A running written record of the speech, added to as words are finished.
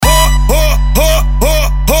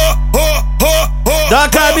Dá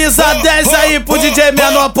camisa 10 aí pro DJ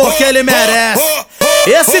Menor porque ele merece.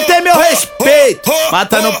 Esse tem meu respeito,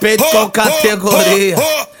 mata no peito com categoria.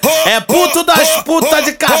 É puto das putas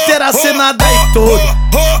de carteira assinada e tudo.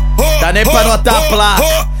 Dá nem pra notar a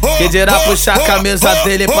placa, que dirá puxar a camisa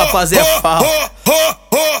dele pra fazer falta.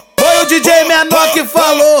 Foi o DJ Menor que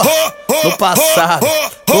falou no passado: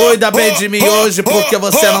 cuida bem de mim hoje porque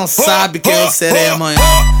você não sabe quem eu serei amanhã.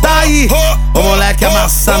 Tá aí, o moleque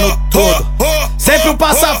amassando tudo. Sempre um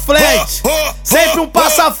passo à frente, sempre um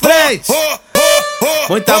passo à frente.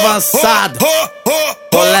 Muito avançado,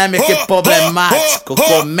 polêmico e problemático,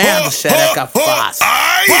 comendo xereca fácil.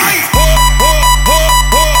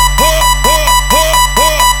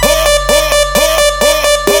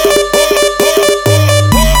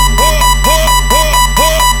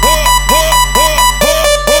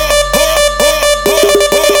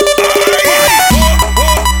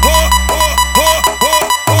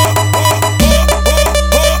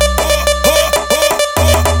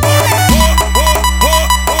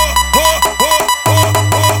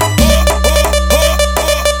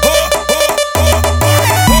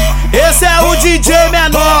 Esse é o DJ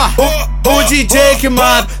Menor, o DJ que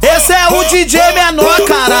manda. Esse é o DJ Menor,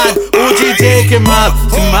 caralho, o DJ que manda.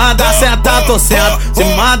 Se manda sentar, tô sendo. Se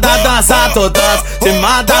manda dançar, tô dançando. Se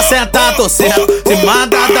manda sentar, tô sendo. Se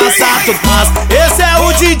manda dançar, tô dançando. Esse é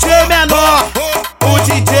o DJ Menor, o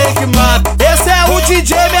DJ que manda. Esse é o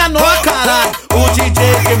DJ Menor, caralho, o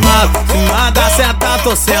DJ que manda. Se manda sentar,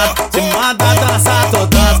 tô sendo. Se manda dançar, tô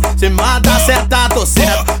dançando. Se manda sentar, tô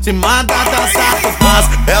sendo. Se manda dançar, tô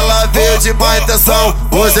dançando. Ela veio de má intenção,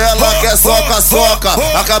 hoje ela quer soca-soca.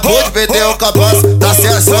 Acabou de perder o cabaço, tá se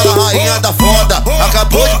achando a rainha da foda.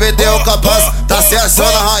 Acabou de perder o cabaço, tá se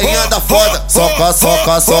achando a rainha da foda. Soca,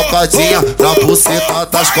 soca, socadinha na buceta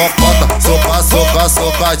das cocotas. Soca, soca,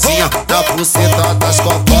 socadinha na buceta das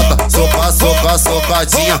cocotas. Soca, soca,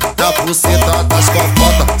 socadinha na buceta das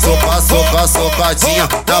cocotas. Soca, soca, socadinha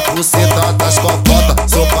na buceta das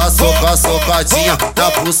cocotas. Soca, soca, socadinha na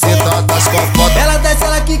buceta das cocotas. Ela desce,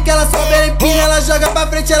 ela quica, ela sobe, ela empina, ela joga pra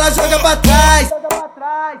frente, ela joga pra trás.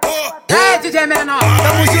 Ei, DJ Menor,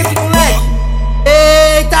 tamo junto, moleque.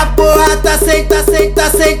 Eita porra, tá senta, senta,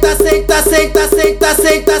 senta, senta, senta, senta,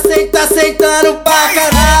 senta, senta, sentando pra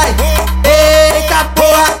caralho. Eita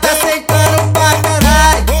porra, tá sentando pra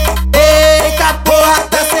caralho. Eita porra,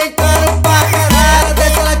 tá sentando pra caralho. Ela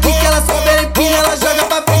desce, ela quica, ela sobe, ela empina, ela joga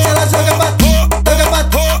pra frente, ela joga pra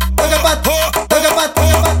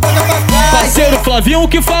Parceiro Flavinho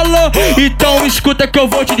que falou, então escuta que eu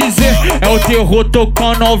vou te dizer. É o terror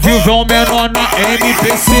tocando ao vivo, é o Menor na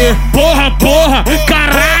MPC. Porra, porra,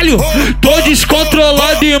 caralho, tô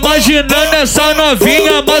descontrolado imaginando essa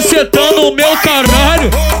novinha macetando o meu caralho.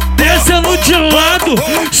 Descendo de lado,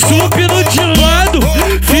 subindo de lado.